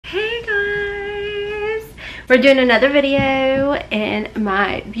We're doing another video in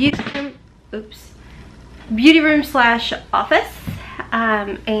my beauty room slash office,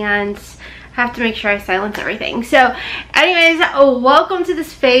 and have to make sure I silence everything. So anyways, welcome to the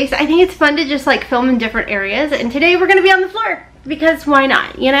space. I think it's fun to just like film in different areas, and today we're gonna be on the floor because why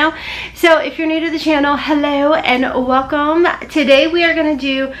not, you know? So if you're new to the channel, hello and welcome. Today we are gonna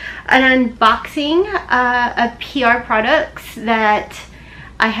do an unboxing of PR products that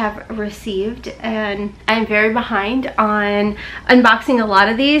I have received, and I'm very behind on unboxing a lot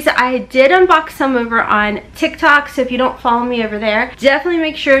of these. I did unbox some over on TikTok, so if you don't follow me over there, definitely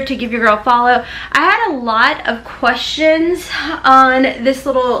make sure to give your girl a follow. I had a lot of questions on this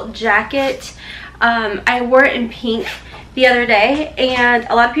little jacket. I wore it in pink the other day, and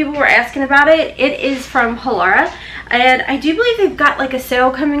a lot of people were asking about it. It is from Loreal, and I do believe they've got like a sale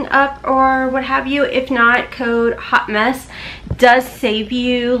coming up or what have you. If not, code HOTMESS does save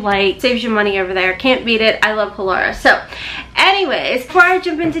you, like, saves you money over there. Can't beat it. I love Loreal. So anyways, before I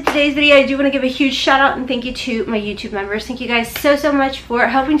jump into today's video, I do want to give a huge shout out and thank you to my YouTube members. Thank you guys so much for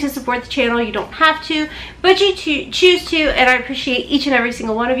helping to support the channel. You don't have to, but you choose to, and I appreciate each and every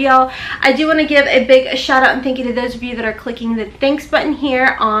single one of y'all. I do want to give a big shout out and thank you to those of you that are clicking the thanks button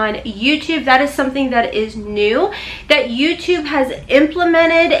here on YouTube. That is something that is new that YouTube has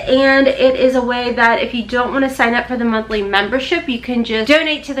implemented, and it is a way that if you don't want to sign up for the monthly membership, you can just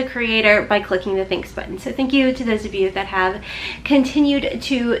donate to the creator by clicking the thanks button. So thank you to those of you that have continued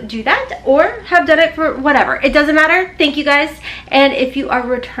to do that or have done it for whatever. It doesn't matter. Thank you guys. And if you are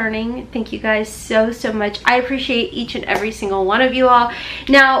returning, thank you guys so much. I appreciate each and every single one of you all.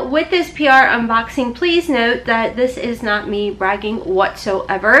 Now with this PR unboxing, please note that this is not me bragging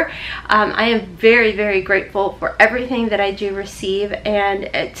whatsoever. I am very grateful for everything that I do receive, and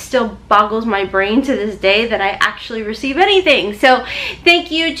it still boggles my brain to this day that I actually receive anything. So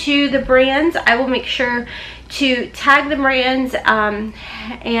thank you to the brands. I will make sure to tag the brands and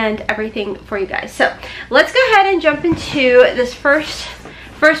everything for you guys. So let's go ahead and jump into this first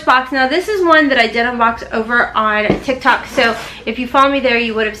box. Now this is one that I did unbox over on TikTok, so if you follow me there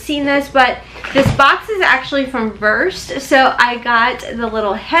you would have seen this, but this box is actually from Versed. So I got the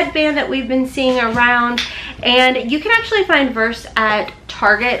little headband that we've been seeing around, and you can actually find Versed at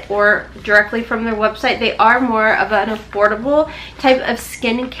Target or directly from their website. They are more of an affordable type of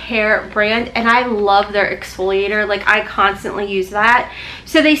skincare brand, and I love their exfoliator. Like, I constantly use that.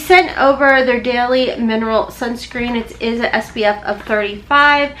 So they sent over their daily mineral sunscreen. It is an SPF of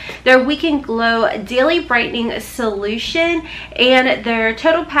 35, their Weekend Glow daily brightening solution, and their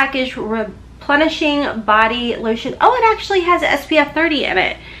total package replenishing body lotion. Oh, it actually has SPF 30 in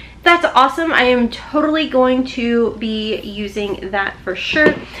it. That's awesome. I am totally going to be using that for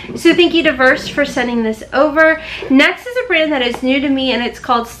sure. So thank you to Versed for sending this over. Next is a brand that is new to me, and it's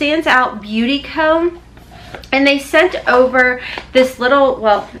called Stands Out Beauty Co. And they sent over this little,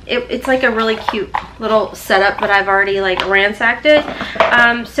 well, it's like a really cute little setup, but I've already like ransacked it.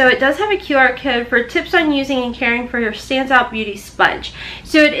 So it does have a QR code for tips on using and caring for your Stands Out Beauty Sponge.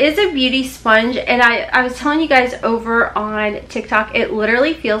 So it is a beauty sponge, and I was telling you guys over on TikTok, it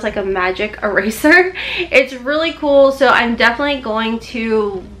literally feels like a magic eraser. It's really cool, so I'm definitely going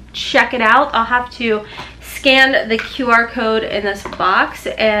to check it out. I'll have to scan the QR code in this box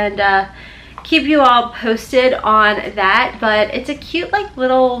and keep you all posted on that, but it's a cute like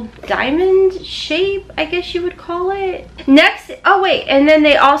little diamond shape, I guess you would call it. Next, oh wait, and then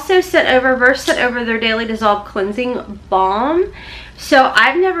they also sent over, Versed sent over their Daily Dissolve Cleansing Balm. So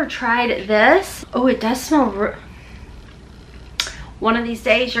I've never tried this. Oh, it does smell one of these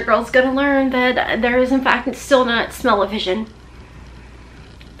days your girl's gonna learn that there is in fact still not smell-o-vision.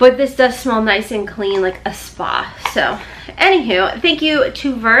 But this does smell nice and clean, like a spa. So anywho, thank you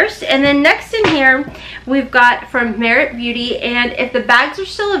to Versed. And then next in here, we've got from Merit Beauty, and if the bags are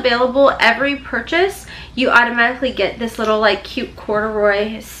still available, every purchase, you automatically get this little like cute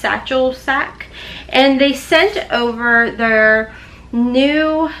corduroy satchel sack. And they sent over their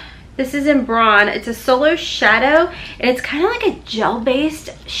new, this is in Brawn, it's a Solo Shadow, and it's kind of like a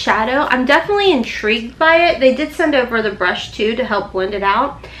gel-based shadow. I'm definitely intrigued by it. They did send over the brush too to help blend it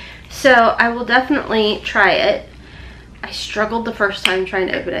out, so I will definitely try it. I struggled the first time trying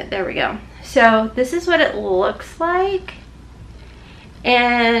to open it. There we go. So this is what it looks like,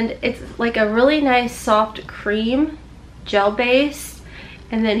 and it's like a really nice soft cream, gel-based,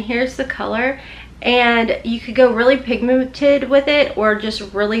 and then here's the color. And you could go really pigmented with it or just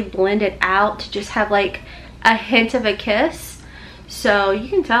really blend it out to just have like a hint of a kiss. So you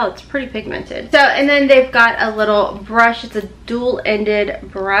can tell it's pretty pigmented. So, and then they've got a little brush. It's a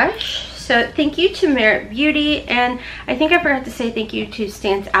dual-ended brush. So thank you to Merit Beauty, and I think I forgot to say thank you to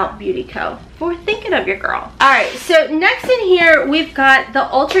Stands Out Beauty Co. for thinking of your girl. Alright, so next in here we've got the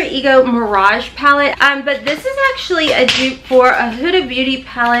Ultra Ego Mirage palette, but this is actually a dupe for a Huda Beauty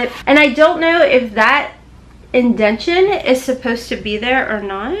palette, and I don't know if that indention is supposed to be there or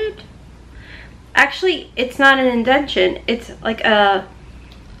not. Actually, it's not an indention, it's like a...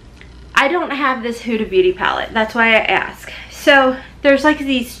 I don't have this Huda Beauty palette, that's why I ask. So there's like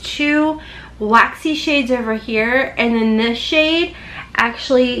these two waxy shades over here, and then this shade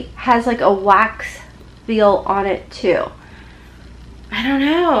actually has like a wax feel on it too. I don't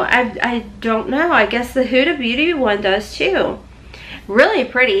know. I don't know. I guess the Huda Beauty one does too. Really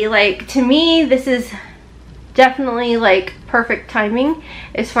pretty. Like, to me, this is definitely like perfect timing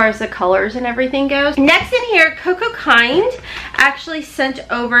as far as the colors and everything goes. Next in here, Coco Kind actually sent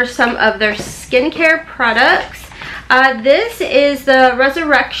over some of their skincare products. This is the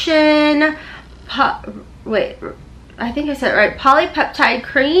Resurrection, wait, I think I said it right, Polypeptide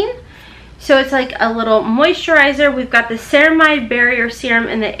Cream. So it's like a little moisturizer. We've got the Ceramide Barrier Serum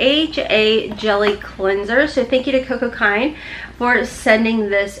and the AHA Jelly Cleanser. So thank you to Coco Kind for sending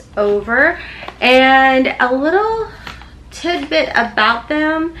this over. And a little tidbit about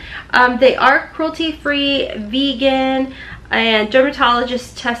them. They are cruelty-free, vegan, and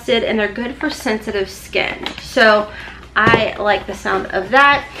dermatologist tested, and they're good for sensitive skin. So I like the sound of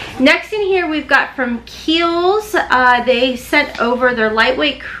that. Next in here we've got from Kiehls. They sent over their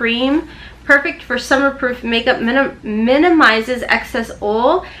lightweight cream, perfect for summer-proof makeup, minimizes excess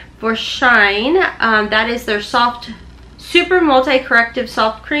oil for shine. That is their soft, super multi-corrective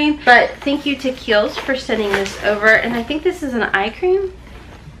soft cream. But thank you to Kiehls for sending this over. And I think this is an eye cream.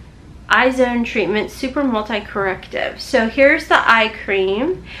 Eye Zone Treatment Super Multi-Corrective. So here's the eye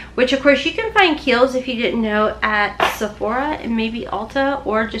cream, which of course you can find Kiehls, if you didn't know, at Sephora and maybe Ulta,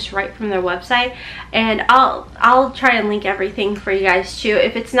 or just right from their website. And I'll try and link everything for you guys too.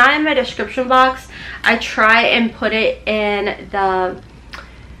 If it's not in my description box, I try and put it in the...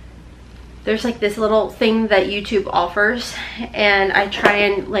 There's like this little thing that YouTube offers, and I try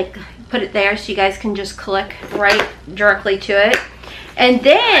and like put it there so you guys can just click right directly to it. And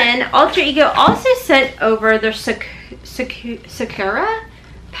then Ultra Ego also sent over their Sakura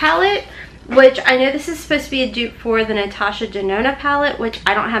palette, which I know this is supposed to be a dupe for the Natasha Denona palette, which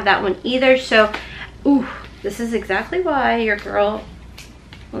I don't have that one either. So, ooh, this is exactly why your girl...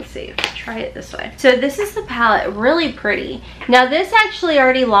 Let's see, try it this way. So this is the palette, really pretty. Now this actually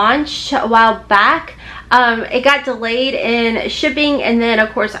already launched a while back. It got delayed in shipping, and then of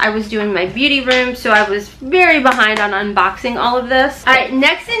course I was doing my beauty room, so I was very behind on unboxing all of this. All right,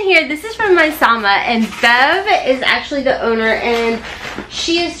 next in here, this is from my Sama, and Bev is actually the owner, and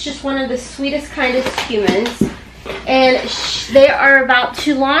she is just one of the sweetest, kindest humans. And they are about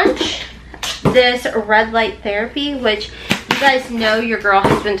to launch this red light therapy, which you guys know your girl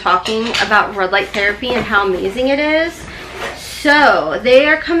has been talking about red light therapy and how amazing it is. So they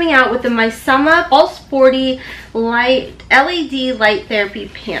are coming out with the Mysama Pulse 40 light LED light therapy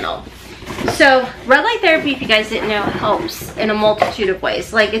panel. So red light therapy, if you guys didn't know, helps in a multitude of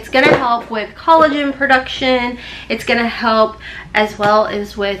ways. Like, it's going to help with collagen production. It's going to help as well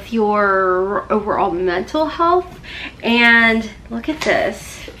as with your overall mental health. And look at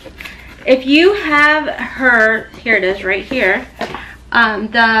this. If you have her, here it is right here,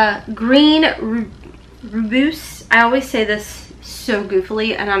 the green Rubus, I always say this so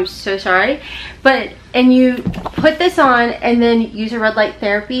goofily and I'm so sorry, and you put this on and then use a red light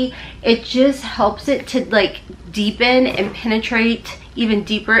therapy, it just helps it to like deepen and penetrate even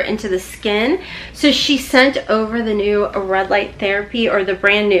deeper into the skin. So she sent over the new red light therapy, or the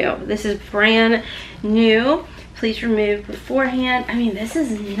brand new, this is brand new. Please remove beforehand. I mean, this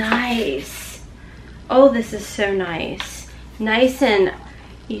is nice. Oh, this is so nice. Nice, and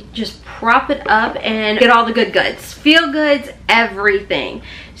you just prop it up and get all the good goods. Feel goods, everything.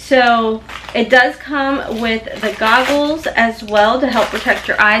 So it does come with the goggles as well to help protect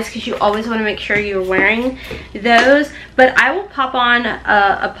your eyes, because you always want to make sure you're wearing those. But I will pop on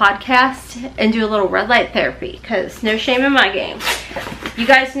a podcast and do a little red light therapy, because no shame in my game. You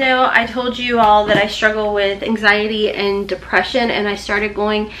guys know I told you all that I struggle with anxiety and depression, and I started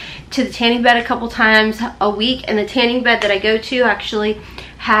going to the tanning bed a couple times a week, and the tanning bed that I go to actually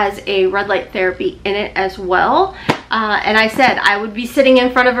has a red light therapy in it as well. And I said I would be sitting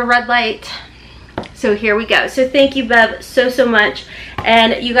in front of a red light So here we go. So thank you, Bev, so much.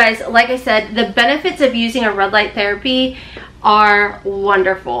 And you guys, like I said, the benefits of using a red light therapy are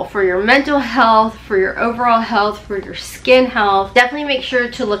wonderful for your mental health, for your overall health, for your skin health. Definitely make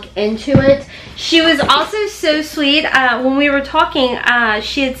sure to look into it. She was also so sweet. When we were talking,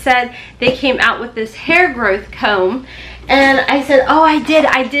 she had said they came out with this hair growth comb. And I said, oh, I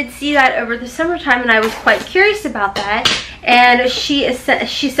did see that over the summertime, and I was quite curious about that. And she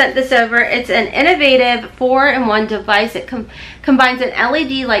sent this over. It's an innovative 4-in-1 device. It combines an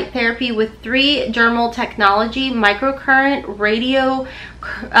LED light therapy with 3 dermal technology, microcurrent, radio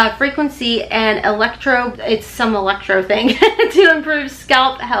frequency, and it's some electro thing to improve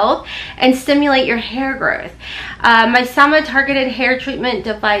scalp health and stimulate your hair growth. My Momma targeted hair treatment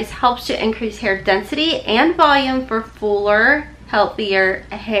device helps to increase hair density and volume for fuller, healthier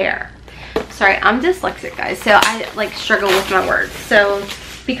hair. Sorry, I'm dyslexic, guys, so I like struggle with my words, so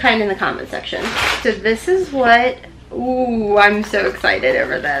be kind in the comment section. So this is what, ooh, I'm so excited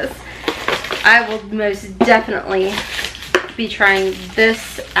over this. I will most definitely be trying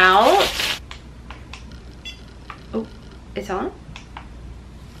this out. Oh, it's on?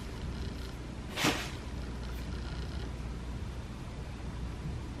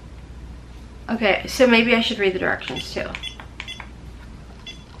 Okay, so maybe I should read the directions too.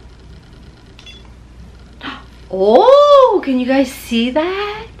 Oh, can you guys see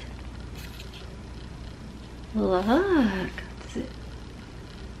that? Look, it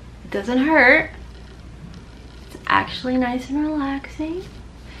doesn't hurt. It's actually nice and relaxing.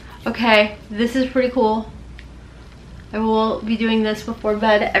 Okay, this is pretty cool. I will be doing this before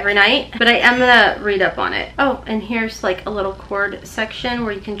bed every night, but I am gonna read up on it. Oh, and here's like a little cord section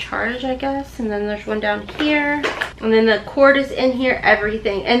where you can charge, I guess. And then there's one down here. And then the cord is in here,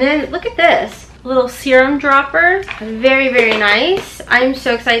 everything. And then look at this. Little serum dropper. Very nice. I'm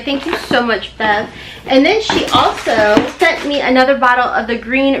so excited. Thank you so much, Bev. And then she also sent me another bottle of the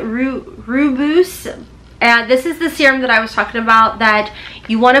green rubus. And this is the serum that I was talking about, that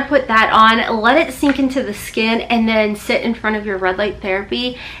you want to put that on, let it sink into the skin, and then sit in front of your red light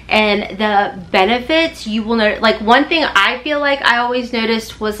therapy. And the benefits, you will know. Like, one thing I feel like I always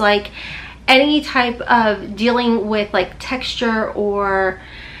noticed was like any type of dealing with like texture or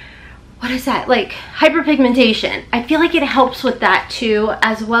what is that, like hyperpigmentation. I feel like it helps with that too,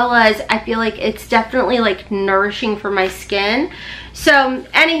 as well as I feel like it's definitely like nourishing for my skin. So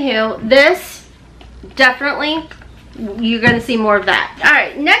anywho, this definitely, you're gonna see more of that. All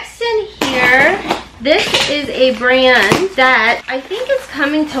right, next in here, this is a brand that I think is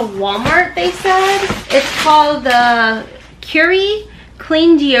coming to Walmart, they said. It's called the Curie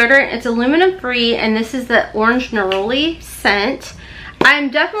Clean Deodorant. It's aluminum free, and this is the orange neroli scent. I'm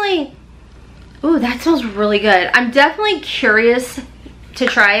definitely, ooh, that smells really good. I'm definitely curious to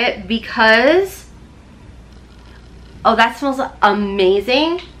try it because, oh, that smells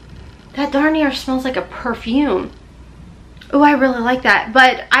amazing. That darn near smells like a perfume. Oh, I really like that.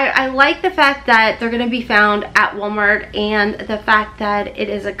 But I like the fact that they're going to be found at Walmart, and the fact that it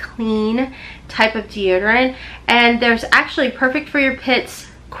is a clean type of deodorant. And there's actually Perfect for Your Pits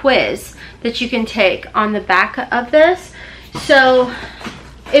quiz that you can take on the back of this. So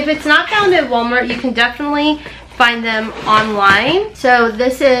if it's not found at Walmart, you can definitely find them online. So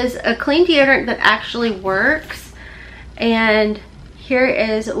this is a clean deodorant that actually works. And here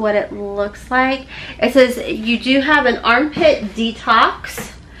is what it looks like. It says you do have an armpit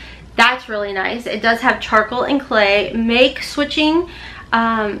detox. That's really nice. It does have charcoal and clay. Make switching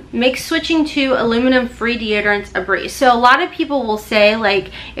to aluminum-free deodorants a breeze. So a lot of people will say,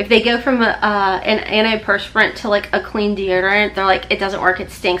 like, if they go from an antiperspirant to like a clean deodorant, they're like, it doesn't work,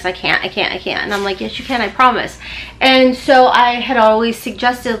 it stinks, I can't. And I'm like, yes, you can, I promise. And so I had always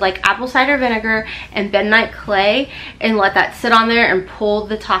suggested like apple cider vinegar and bentonite clay, and let that sit on there and pull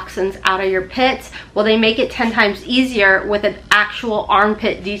the toxins out of your pits. Well, they make it 10 times easier with an actual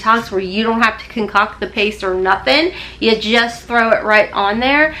armpit detox, where you don't have to concoct the paste or nothing. You just throw it right on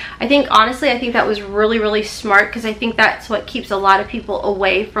there. I think, honestly, I think that was really smart, because I think that's what keeps a lot of people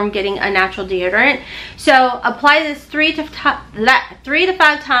away from getting a natural deodorant. So apply this 3 to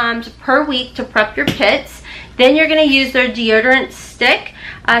 5 times per week to prep your pits. Then you're going to use their deodorant stick,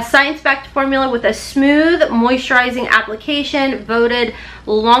 science-backed formula with a smooth, moisturizing application, voted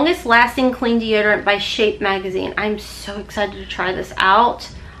longest lasting clean deodorant by Shape magazine. I'm so excited to try this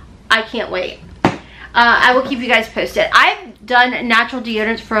out. I can't wait. I will keep you guys posted. I've done natural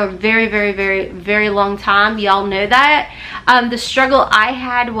deodorants for a very long time. Y'all know that. The struggle I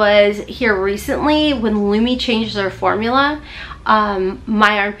had was here recently when Lumi changed their formula.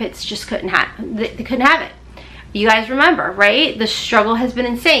 My armpits just couldn't have, they couldn't have it. You guys remember, right? The struggle has been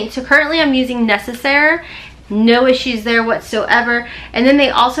insane. So currently I'm using Necessaire. No issues there whatsoever. And then they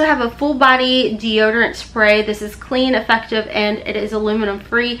also have a full body deodorant spray. This is clean, effective, and it is aluminum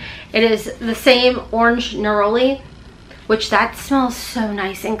free. It is the same orange neroli, which that smells so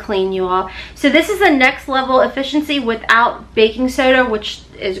nice and clean, you all. So this is the next level efficiency without baking soda, which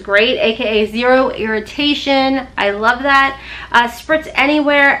is great, aka zero irritation. I love that. Spritz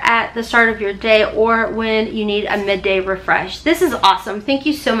anywhere at the start of your day or when you need a midday refresh. This is awesome. Thank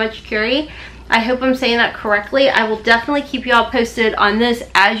you so much, Curie. I hope I'm saying that correctly. I will definitely keep you all posted on this,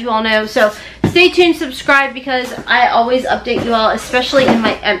 as you all know. So stay tuned, subscribe, because I always update you all, especially in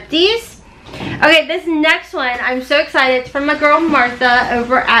my empties. Okay, this next one, I'm so excited. It's from my girl Martha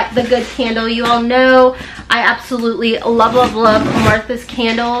over at The Good Candle. You all know I absolutely love, love, love Martha's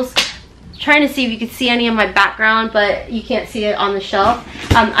candles. Trying to see if you can see any of my background, but you can't see it on the shelf.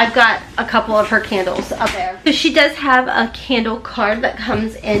 I've got a couple of her candles up there. So she does have a candle card that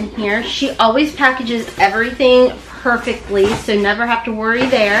comes in here. She always packages everything perfectly, so never have to worry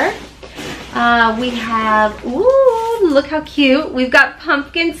there. We have, ooh, look how cute. We've got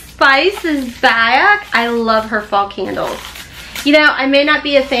pumpkin spice is back. I love her fall candles. You know, I may not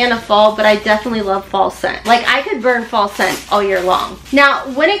be a fan of fall, but I definitely love fall scent. Like, I could burn fall scent all year long.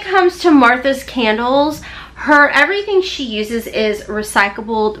 Now, when it comes to Martha's candles, everything she uses is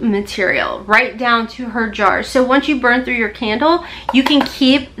recyclable material, right down to her jars. So once you burn through your candle, you can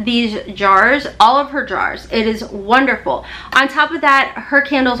keep these jars, all of her jars. It is wonderful. On top of that, her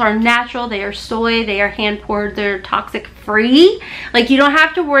candles are natural. They are soy, they are hand poured, they're toxic free. Like, you don't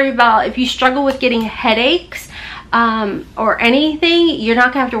have to worry about if you struggle with getting headaches or anything, you're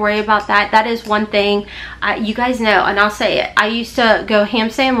not gonna have to worry about that. That is one thing you guys know, and I'll say it, I used to go ham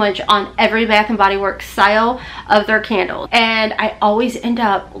sandwich on every Bath and Body Works style of their candles, and I always end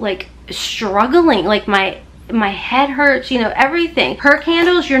up like struggling, like my head hurts, you know, everything. Her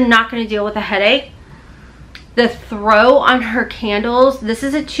candles, you're not going to deal with a headache. The throw on her candles, this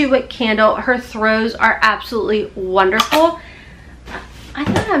is a 2-wick candle. Her throws are absolutely wonderful. I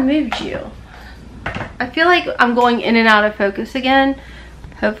thought I moved you. I feel like I'm going in and out of focus again.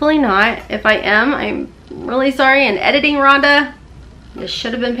 Hopefully not. If I am, I'm really sorry. And editing Rhonda, you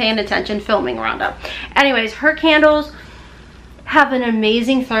should have been paying attention filming Rhonda. Anyways, her candles have an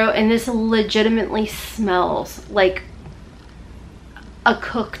amazing throw, and this legitimately smells like a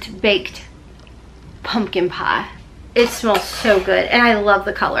cooked, baked pumpkin pie. It smells so good, and I love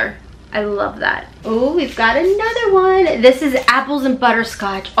the color. I love that. Oh, we've got another one. This is apples and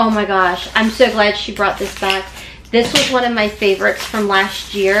butterscotch. Oh my gosh, I'm so glad she brought this back. This was one of my favorites from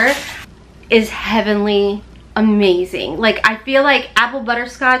last year. Is heavenly amazing. Like, I feel like apple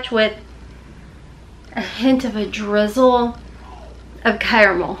butterscotch with a hint of a drizzle of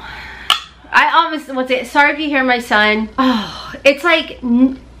caramel. I almost want to say, sorry if you hear my son. Oh, it's like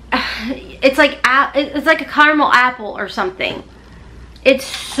a caramel apple or something. It's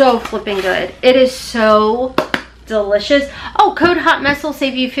so flipping good. It is so delicious. Oh, code HOTMESS will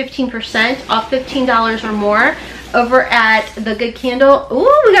save you 15% off $15 or more over at The Good Candle.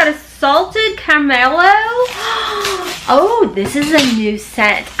 Ooh, we got a salted caramello. Oh, this is a new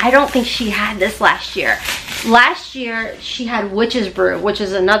scent. I don't think she had this last year. Last year, she had Witch's Brew, which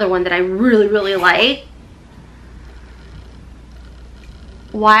is another one that I really, really like.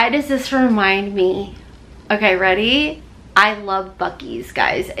 Why does this remind me? Okay, ready? I love Buc-ee's,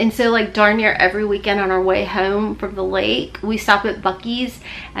 guys. And so, like, darn near every weekend on our way home from the lake, we stop at Buc-ee's,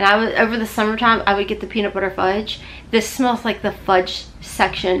 and over the summertime, I would get the peanut butter fudge. This smells like the fudge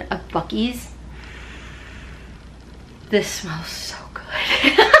section of Buc-ee's. This smells so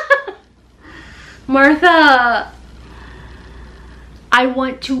good. Martha, I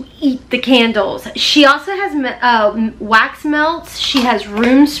want to eat the candles. She also has wax melts. She has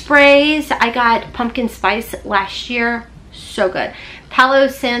room sprays. I got pumpkin spice last year. So good. Palo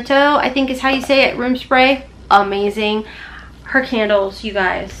Santo, I think is how you say it. Room spray. Amazing. Her candles, you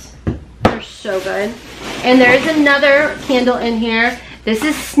guys, they're so good. And there's another candle in here. This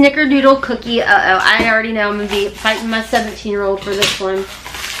is Snickerdoodle Cookie. I already know I'm going to be fighting my 17-year-old for this one.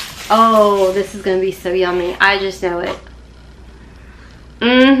 Oh, this is going to be so yummy. I just know it.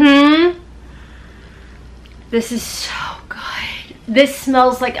 This is so good. This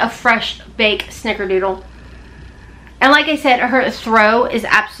smells like a fresh baked Snickerdoodle. And like I said, her throw is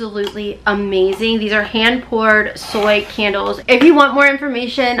absolutely amazing. These are hand poured soy candles. If you want more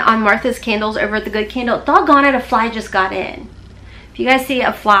information on Martha's candles over at The Good Candle, doggone it, a fly just got in. If you guys see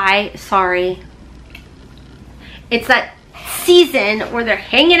a fly, sorry. It's that season where they're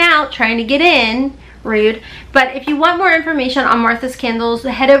hanging out trying to get in, Rude. But if you want more information on Martha's candles,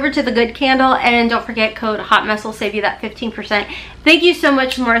 head over to The Good Candle, and don't forget code HOTMESS will save you that 15%. Thank you so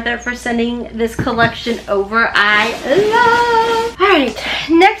much, Martha, for sending this collection over. I love. All right,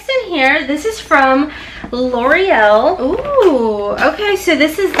 next in here, this is from Loreal. Ooh, okay, so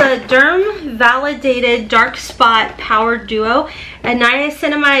this is the Derm Validated Dark Spot Power Duo, a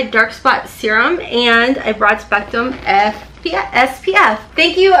niacinamide dark spot serum, and a broad spectrum SPF.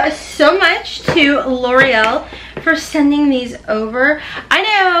 Thank you so much to Loreal for sending these over. I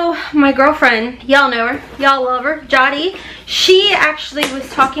know my girlfriend, y'all know her, y'all love her, Jody. She actually was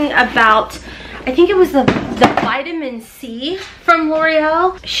talking about, I think it was the vitamin C from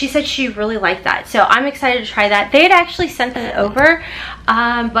L'Oreal. She said she really liked that, so I'm excited to try that. They had actually sent it over,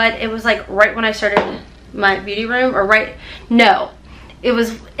 but it was like right when I started my beauty room, or it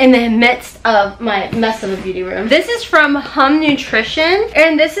was in the midst of my mess of a beauty room. This is from Hum Nutrition,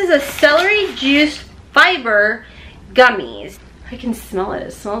 and this is a celery juice fiber gummies. I can smell it.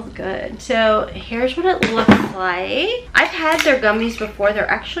 It smells good. So here's what it looks like. I've had their gummies before. They're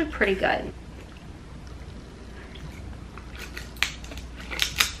actually pretty good.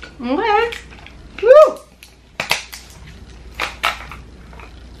 Okay. Woo!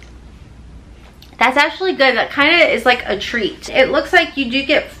 That's actually good. That kind of is like a treat. It looks like you do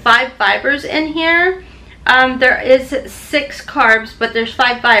get 5 fibers in here. There is 6 carbs, but there's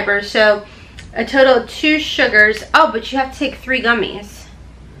 5 fibers, so a total of 2 sugars. Oh, but you have to take 3 gummies.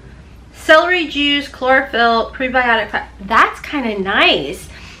 Celery juice, chlorophyll, prebiotic. That's kind of nice.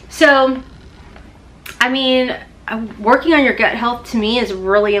 So, I mean, working on your gut health to me is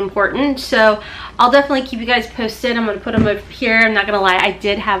really important. So I'll definitely keep you guys posted. I'm going to put them over here. I'm not going to lie, I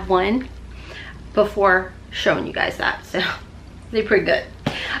did have one before showing you guys that, so they're pretty good.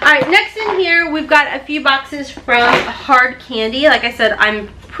 All right, next in here we've got a few boxes from Hard Candy. Like I said, I'm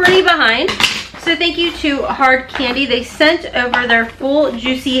pretty behind, so thank you to Hard Candy. They sent over their full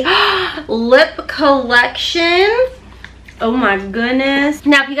juicy lip collection. Oh my goodness.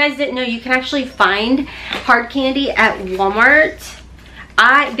 Now, if you guys didn't know, you can actually find Hard Candy at Walmart.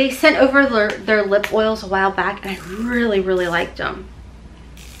 They sent over their lip oils a while back, and I really liked them.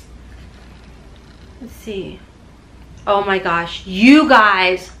 Let's see. Oh my gosh, you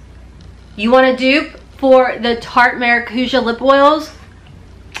guys, you want a dupe for the Tarte Maracuja lip oils?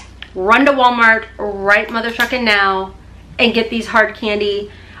 Run to Walmart right motherfucking now and get these Hard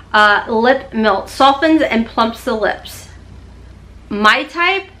Candy lip melt. Softens and plumps the lips. My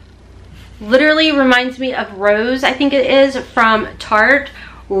type literally reminds me of Rose, I think it is, from Tarte.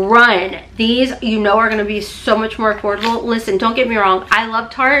 Run. These, you know, are going to be so much more affordable. Listen, don't get me wrong, I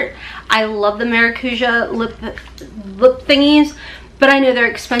love Tarte. I love the Maracuja lip thingies, but I know they're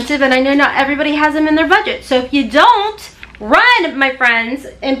expensive, and I know not everybody has them in their budget. So if you don't, run, my friends,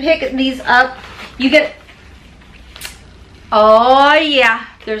 and pick these up. You get, oh yeah,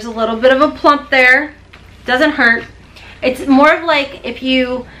 there's a little bit of a plump there. Doesn't hurt. It's more of like if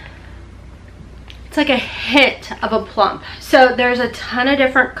you, it's like a hint of a plump. So there's a ton of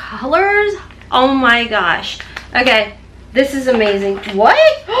different colors. Oh my gosh. Okay, this is amazing. What?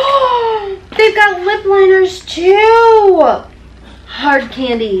 They've got lip liners too. Hard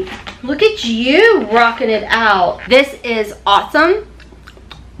Candy. Look at you rocking it out. This is awesome.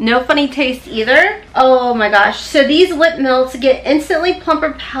 No funny taste either. Oh my gosh. So these lip melts get instantly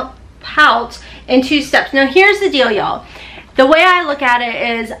plumper pout in 2 steps. Now here's the deal, y'all. The way I look at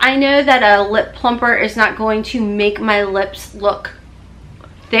it is, I know that a lip plumper is not going to make my lips look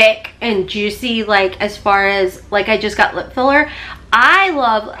thick and juicy, like as far as like I just got lip filler. I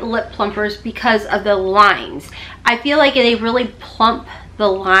love lip plumpers because of the lines. I feel like they really plump the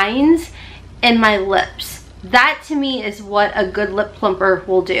lines in my lips. That to me is what a good lip plumper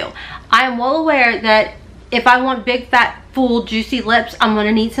will do. I am well aware that if I want big, fat, full, juicy lips, I'm going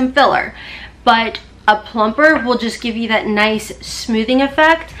to need some filler. But a plumper will just give you that nice smoothing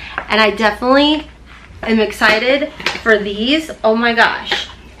effect, and I definitely am excited for these. Oh my gosh.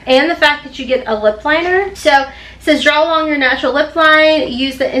 And the fact that you get a lip liner. So it says, draw along your natural lip line,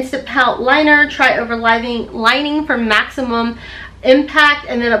 use the Instant Pout Liner, try over lining for maximum impact,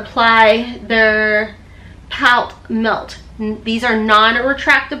 and then apply their pout melt. These are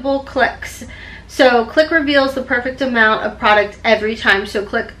non-retractable clicks. So click reveals the perfect amount of product every time. So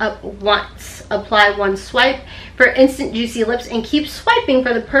click up once, apply one swipe for instant juicy lips, and keep swiping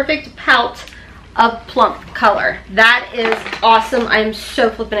for the perfect pout of plump color. That is awesome. I'm so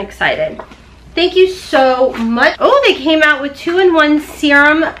flippin' excited. Thank you so much. Oh, they came out with 2-in-1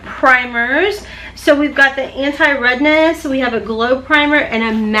 serum primers. So we've got the anti-redness, we have a glow primer and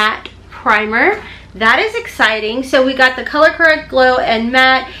a matte primer. that is exciting. So we got the Color Correct Glow and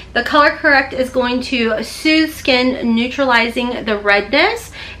Matte. The Color Correct is going to soothe skin, neutralizing the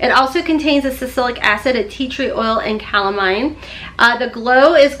redness. It also contains a salicylic acid, a tea tree oil, and calamine. The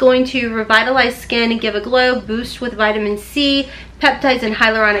Glow is going to revitalize skin and give a glow, boost with vitamin C, peptides, and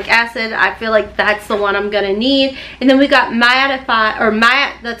hyaluronic acid. I feel like that's the one I'm gonna need. And then we got Matte,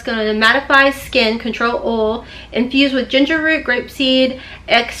 that's gonna mattify skin, control oil, infused with ginger root, grapeseed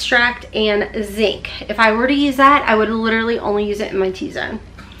extract, and zinc. If I were to use that, I would literally only use it in my T-zone.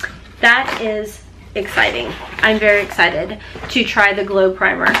 That is exciting. I'm very excited to try the Glow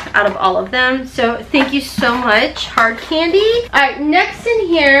Primer out of all of them. So thank you so much, Hard Candy. All right, next in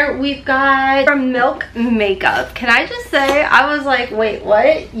here we've got from Milk Makeup. Can I just say, I was like, wait,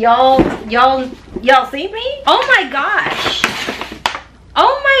 what? Y'all see me? Oh my gosh.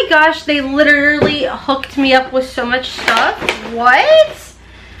 Oh my gosh, they literally hooked me up with so much stuff. What?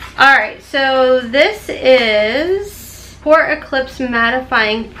 All right, so this is Pore Eclipse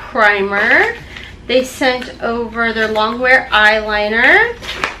Mattifying Primer. They sent over their Longwear eyeliner.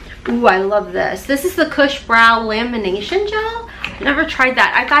 Ooh, I love this. This is the Kush Brow Lamination Gel. Never tried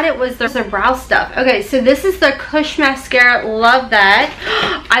that. I thought it was their brow stuff. Okay, so this is the Kush Mascara. Love that.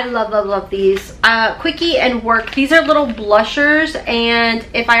 I love these. Quickie and Work. These are little blushers, and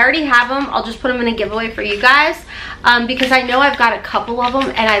if I already have them, I'll just put them in a giveaway for you guys, because I know I've got a couple of them,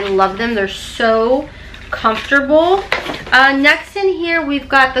 and I love them. They're so comfortable. Next in here we've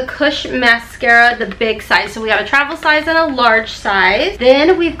got the Kush Mascara, the big size. So we got a travel size and a large size.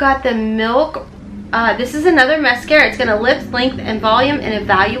 Then we've got the Milk, this is another mascara. It's gonna lift, length, and volume and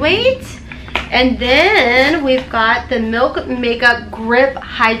evaluate. And then we've got the Milk Makeup Grip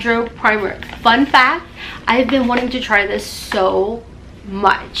Hydro Primer. Fun fact, I've been wanting to try this so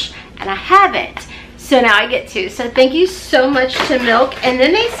much and I haven't. So now I get to. So thank you so much to Milk. And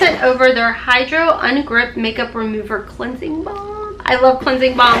then they sent over their Hydro Ungrip Makeup Remover Cleansing Balm. I love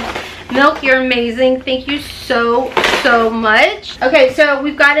cleansing balms. Milk, you're amazing. Thank you so much. Okay, so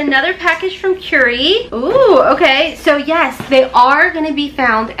we've got another package from Curie. Ooh, okay. So yes, they are going to be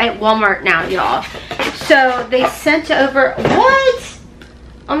found at Walmart now, y'all. So they sent over, what?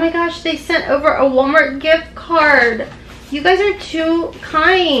 Oh my gosh, they sent over a Walmart gift card. You guys are too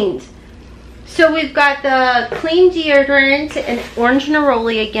kind. So we've got the Clean Deodorant and Orange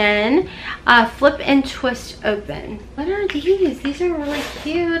Neroli again. Flip and Twist Open. What are these? These are really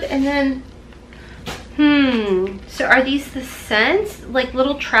cute. And then, so are these the scents? Like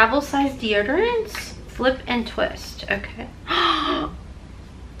little travel size deodorants? Flip and Twist. Okay. How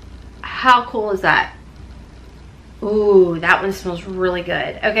cool is that? Ooh, that one smells really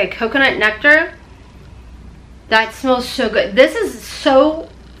good. Okay, Coconut Nectar. That smells so good. This is so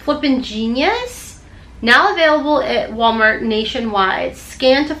flippin' genius. Now available at Walmart nationwide.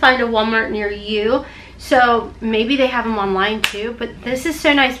 Scan to find a Walmart near you. So maybe they have them online too, but this is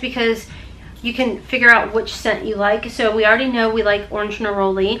so nice because you can figure out which scent you like. So we already know we like Orange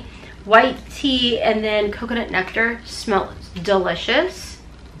Neroli, White Tea, and then Coconut Nectar. Smells delicious.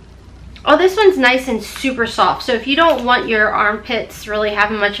 Oh, this one's nice and super soft. So if you don't want your armpits really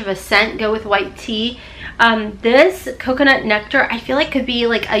having much of a scent, go with White Tea. This Coconut Nectar, I feel like could be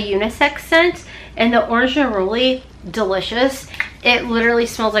like a unisex scent, and the Orange Neroli, delicious. It literally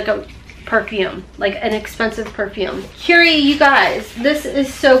smells like a perfume, like an expensive perfume. Curie, you guys, this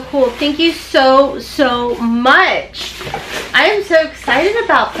is so cool. Thank you so much. I am so excited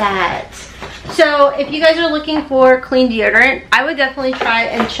about that. So if you guys are looking for clean deodorant, I would definitely try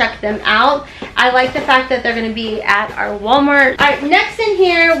and check them out. I like the fact that they're going to be at our Walmart. All right, next in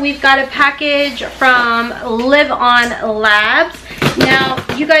here, we've got a package from Live On Labs. Now,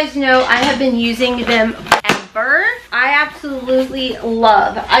 you guys know I have been using them forever. I absolutely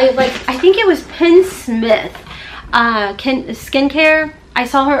love. I think it was Penn Smith skincare. I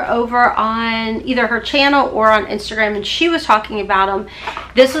saw her over on either her channel or on Instagram, and she was talking about them.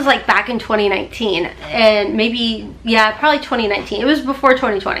 This was like back in 2019, and maybe, yeah, probably 2019. It was before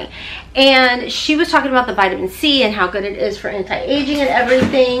 2020. And she was talking about the vitamin C and how good it is for anti-aging and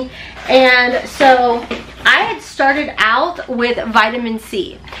everything. And so I had started out with vitamin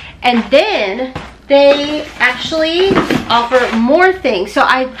C, and then they actually offer more things. So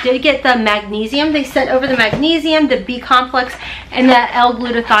I did get the magnesium. They sent over the magnesium, the B complex, and the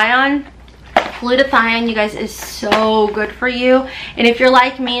L-glutathione. Glutathione, you guys, is so good for you. And if you're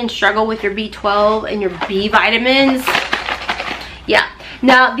like me and struggle with your B12 and your B vitamins, yeah.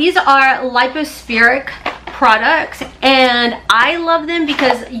 Now, these are lipospheric products, and I love them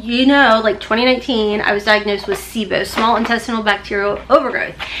because, you know, like 2019, I was diagnosed with SIBO, small intestinal bacterial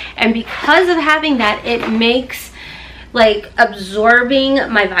overgrowth, and because of having that, it makes like absorbing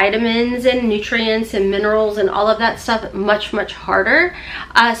my vitamins and nutrients and minerals and all of that stuff much harder.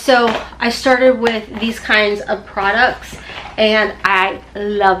 So I started with these kinds of products and I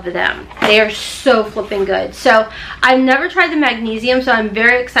love them. They are so flipping good. So I've never tried the magnesium, so I'm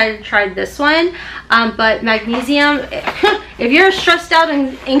very excited to try this one. But magnesium, if you're a stressed out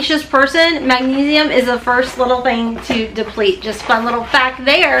and anxious person, magnesium is the first little thing to deplete. Just fun little fact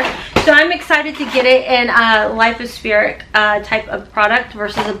there. So I'm excited to get it in a lipospheric type of product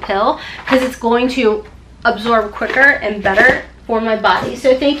versus a pill, because it's going to absorb quicker and better for my body.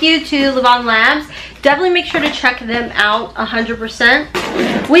 So thank you to Levon Labs. Definitely make sure to check them out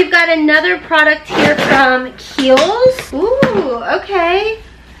 100%. We've got another product here from Kiehls. Ooh, okay.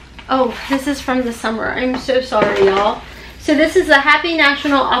 Oh, this is from the summer. I'm so sorry, y'all. So this is the Happy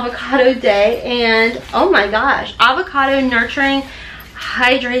National Avocado Day, and oh my gosh, avocado nurturing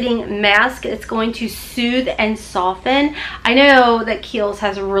hydrating mask. It's going to soothe and soften. I know that Kiehl's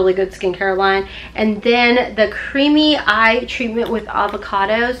has a really good skincare line. And then the creamy eye treatment with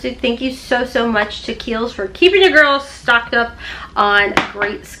avocado. So thank you so much to Kiehl's for keeping your girls stocked up on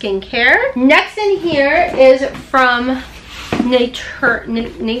great skincare. Next in here is from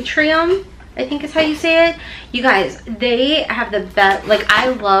Naturium, I think is how you say it. You guys, they have the best, like, I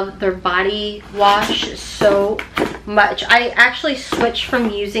love their body wash so much. I actually switched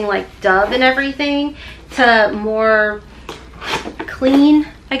from using like Dove and everything to more clean,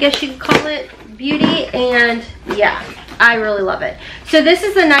 I guess you could call it, beauty, and yeah, I really love it. So this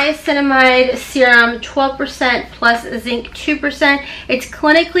is the niacinamide serum, 12% plus zinc 2%. It's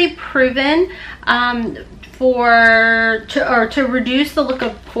clinically proven to reduce the look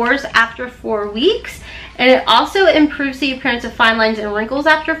of pores after 4 weeks, and it also improves the appearance of fine lines and wrinkles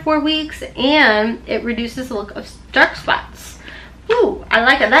after 4 weeks, and it reduces the look of dark spots. Ooh, I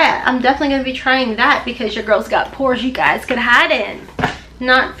like that. I'm definitely going to be trying that because your girl's got pores you guys could hide in.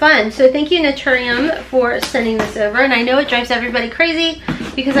 Not fun. So thank you, Naturium, for sending this over, and I know it drives everybody crazy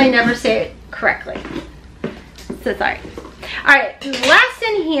because I never say it correctly. So sorry. Alright, last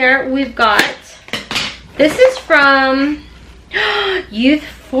in here we've got, this is from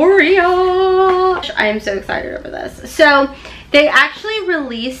Youthforia. I am so excited over this. So they actually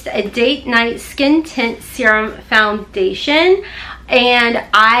released a date night skin tint serum foundation, and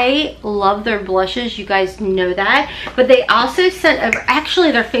I love their blushes. You guys know that. But they also sent over,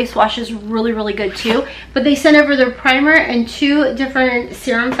 actually their face wash is really good too, but they sent over their primer and 2 different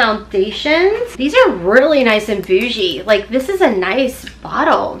serum foundations. These are really nice and bougie. Like, this is a nice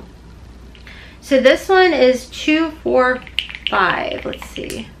bottle. So this one is 245. Let's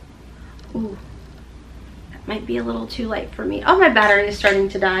see. Ooh, that might be a little too light for me. Oh, my battery is starting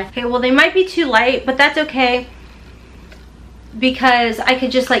to die. Okay, well, they might be too light, but that's okay, because I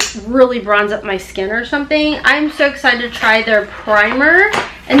could just like really bronze up my skin or something. I'm so excited to try their primer,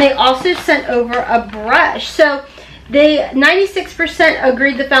 and they also sent over a brush. So they 96%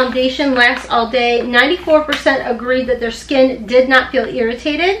 agreed the foundation lasts all day. 94% agreed that their skin did not feel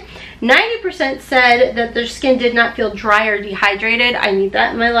irritated. 90% said that their skin did not feel dry or dehydrated. I need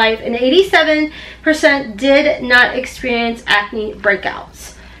that in my life. And 87% did not experience acne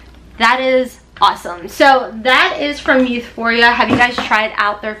breakouts. That is awesome. So that is from Youthforia. Have you guys tried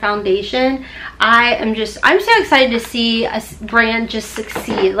out their foundation? I'm so excited to see a brand just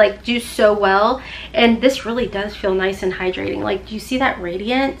succeed, like do so well. And this really does feel nice and hydrating. Like, do you see that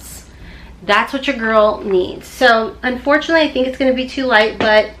radiance? That's what your girl needs. So unfortunately, I think it's going to be too light,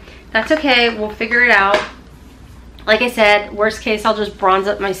 but that's okay. We'll figure it out. Like I said, worst case, I'll just bronze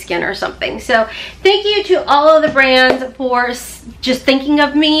up my skin or something. So thank you to all of the brands for just thinking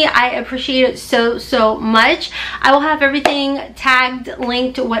of me. I appreciate it so much. I will have everything tagged,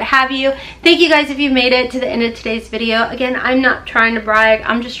 linked, what have you. Thank you guys if you made it to the end of today's video. Again, I'm not trying to brag.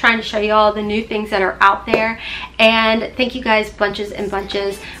 I'm just trying to show you all the new things that are out there. And thank you guys bunches and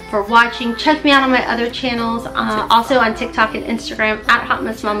bunches for watching. Check me out on my other channels, also on TikTok and Instagram at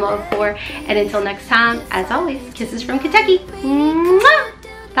Hotmess Momma 04. And until next time, as always, kisses from Kentucky. Mwah!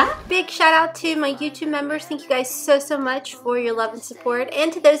 Bye. Big shout out to my YouTube members. Thank you guys so much for your love and support,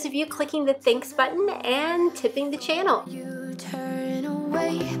 and to those of you clicking the thanks button and tipping the channel. You turn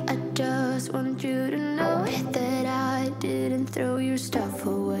away, I just want